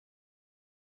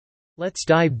Let's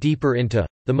dive deeper into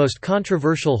the most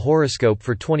controversial horoscope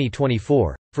for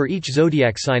 2024 for each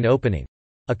zodiac sign opening.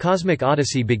 A cosmic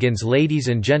odyssey begins, ladies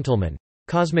and gentlemen,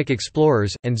 cosmic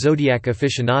explorers, and zodiac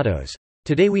aficionados.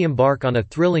 Today we embark on a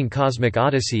thrilling cosmic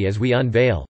odyssey as we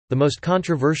unveil the most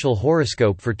controversial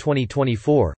horoscope for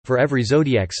 2024 for every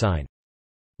zodiac sign.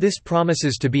 This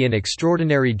promises to be an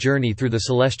extraordinary journey through the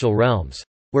celestial realms,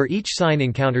 where each sign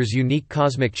encounters unique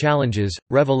cosmic challenges,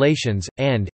 revelations,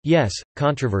 and, yes,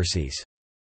 controversies.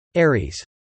 Aries.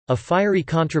 A fiery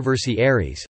controversy.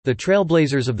 Aries, the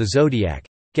trailblazers of the zodiac,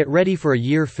 get ready for a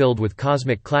year filled with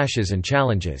cosmic clashes and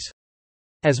challenges.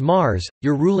 As Mars,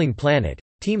 your ruling planet,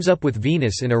 teams up with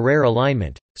Venus in a rare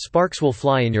alignment, sparks will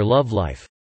fly in your love life.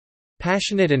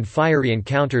 Passionate and fiery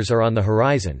encounters are on the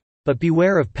horizon, but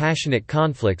beware of passionate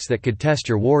conflicts that could test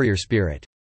your warrior spirit.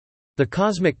 The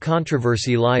cosmic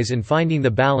controversy lies in finding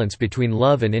the balance between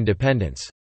love and independence.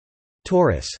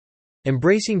 Taurus.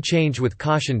 Embracing change with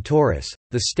caution. Taurus,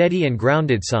 the steady and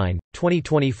grounded sign,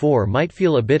 2024 might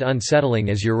feel a bit unsettling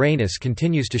as Uranus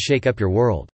continues to shake up your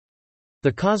world.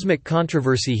 The cosmic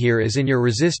controversy here is in your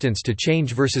resistance to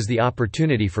change versus the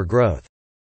opportunity for growth.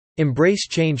 Embrace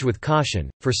change with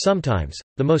caution, for sometimes,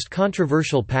 the most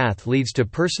controversial path leads to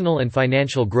personal and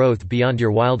financial growth beyond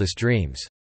your wildest dreams.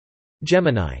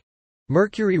 Gemini.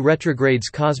 Mercury retrograde's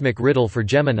cosmic riddle for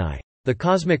Gemini. The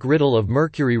cosmic riddle of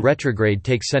Mercury retrograde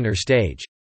takes center stage.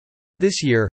 This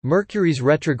year, Mercury's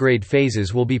retrograde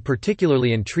phases will be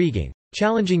particularly intriguing,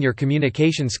 challenging your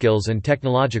communication skills and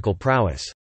technological prowess.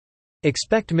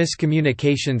 Expect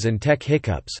miscommunications and tech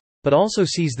hiccups, but also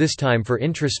seize this time for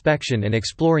introspection and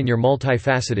exploring your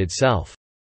multifaceted self.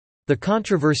 The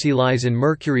controversy lies in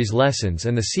Mercury's lessons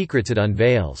and the secrets it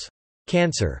unveils.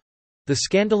 Cancer. The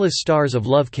scandalous stars of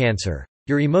love. Cancer.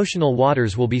 Your emotional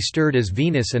waters will be stirred as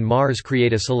Venus and Mars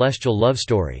create a celestial love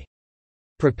story.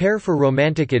 Prepare for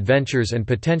romantic adventures and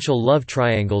potential love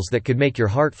triangles that could make your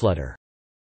heart flutter.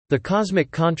 The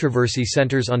cosmic controversy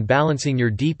centers on balancing your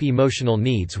deep emotional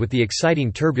needs with the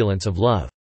exciting turbulence of love.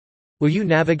 Will you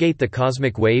navigate the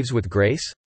cosmic waves with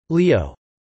grace? Leo.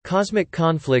 Cosmic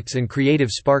conflicts and creative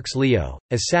sparks. Leo,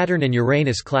 as Saturn and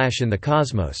Uranus clash in the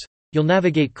cosmos, you'll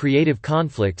navigate creative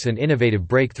conflicts and innovative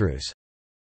breakthroughs.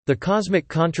 The cosmic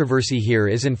controversy here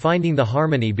is in finding the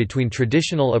harmony between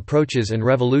traditional approaches and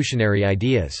revolutionary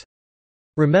ideas.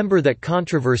 Remember that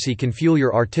controversy can fuel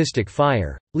your artistic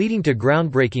fire, leading to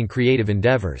groundbreaking creative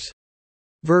endeavors.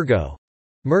 Virgo.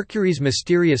 Mercury's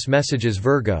mysterious messages.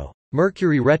 Virgo.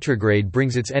 Mercury retrograde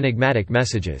brings its enigmatic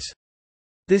messages.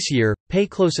 This year, pay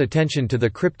close attention to the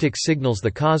cryptic signals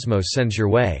the cosmos sends your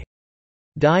way.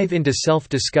 Dive into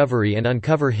self-discovery and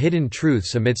uncover hidden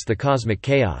truths amidst the cosmic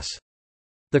chaos.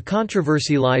 The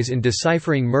controversy lies in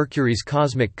deciphering Mercury's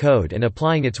cosmic code and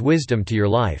applying its wisdom to your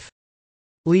life.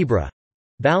 Libra.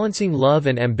 Balancing love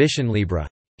and ambition. Libra.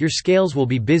 Your scales will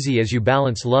be busy as you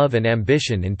balance love and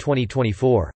ambition in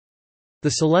 2024. The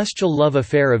celestial love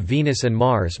affair of Venus and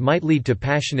Mars might lead to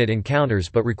passionate encounters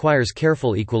but requires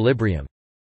careful equilibrium.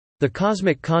 The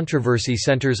cosmic controversy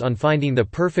centers on finding the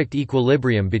perfect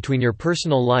equilibrium between your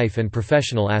personal life and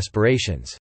professional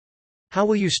aspirations. How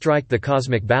will you strike the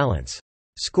cosmic balance?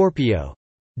 Scorpio.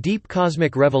 Deep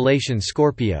cosmic revelations.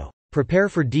 Scorpio. Prepare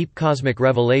for deep cosmic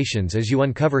revelations as you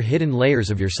uncover hidden layers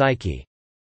of your psyche.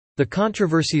 The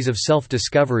controversies of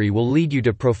self-discovery will lead you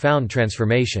to profound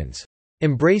transformations.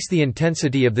 Embrace the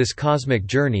intensity of this cosmic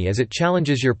journey as it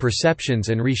challenges your perceptions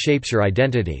and reshapes your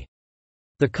identity.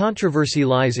 The controversy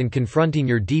lies in confronting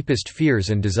your deepest fears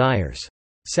and desires.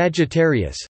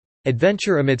 Sagittarius.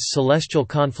 Adventure amidst celestial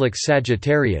conflicts.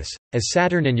 Sagittarius, as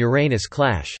Saturn and Uranus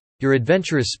clash, your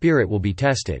adventurous spirit will be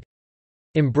tested.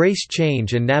 Embrace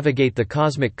change and navigate the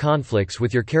cosmic conflicts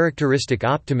with your characteristic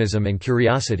optimism and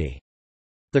curiosity.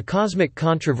 The cosmic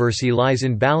controversy lies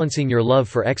in balancing your love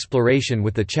for exploration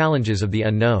with the challenges of the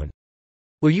unknown.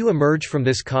 Will you emerge from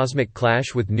this cosmic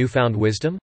clash with newfound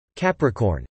wisdom?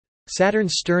 Capricorn.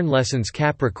 Saturn's stern lessons.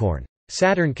 Capricorn.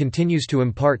 Saturn continues to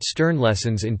impart stern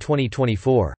lessons in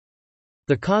 2024.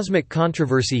 The cosmic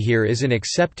controversy here is in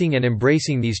accepting and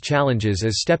embracing these challenges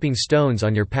as stepping stones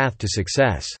on your path to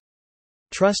success.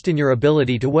 Trust in your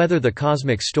ability to weather the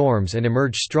cosmic storms and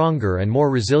emerge stronger and more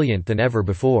resilient than ever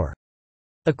before.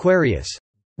 Aquarius.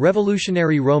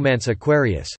 Revolutionary romance.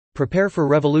 Aquarius. Prepare for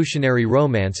revolutionary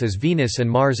romance as Venus and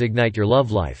Mars ignite your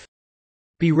love life.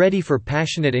 Be ready for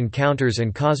passionate encounters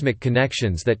and cosmic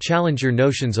connections that challenge your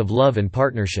notions of love and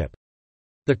partnership.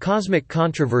 The cosmic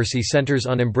controversy centers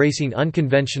on embracing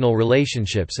unconventional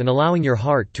relationships and allowing your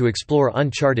heart to explore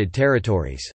uncharted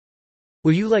territories.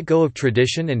 Will you let go of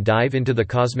tradition and dive into the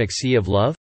cosmic sea of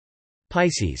love?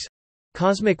 Pisces.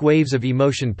 Cosmic Waves of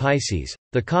Emotion Pisces,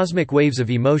 the cosmic waves of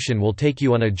emotion will take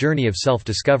you on a journey of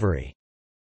self-discovery.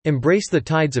 Embrace the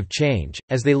tides of change,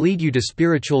 as they lead you to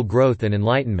spiritual growth and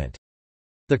enlightenment.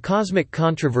 The cosmic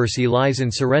controversy lies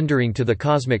in surrendering to the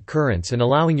cosmic currents and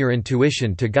allowing your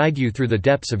intuition to guide you through the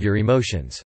depths of your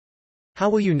emotions. How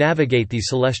will you navigate these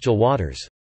celestial waters?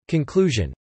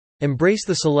 Conclusion. Embrace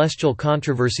the celestial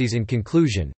controversies. In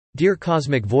conclusion, dear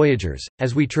cosmic voyagers,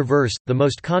 as we traverse the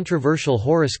most controversial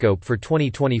horoscope for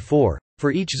 2024,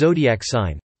 for each zodiac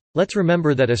sign, let's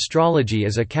remember that astrology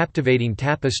is a captivating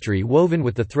tapestry woven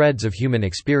with the threads of human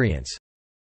experience.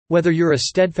 Whether you're a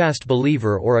steadfast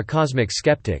believer or a cosmic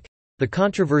skeptic, the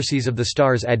controversies of the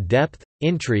stars add depth,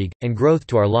 intrigue, and growth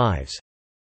to our lives.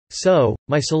 So,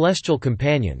 my celestial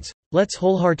companions, let's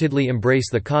wholeheartedly embrace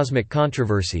the cosmic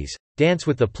controversies, dance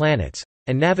with the planets,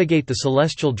 and navigate the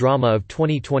celestial drama of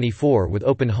 2024 with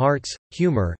open hearts,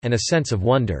 humor, and a sense of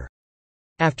wonder.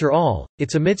 After all,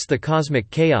 it's amidst the cosmic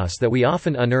chaos that we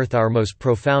often unearth our most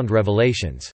profound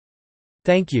revelations.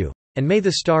 Thank you, and may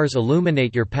the stars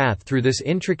illuminate your path through this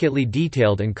intricately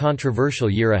detailed and controversial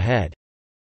year ahead.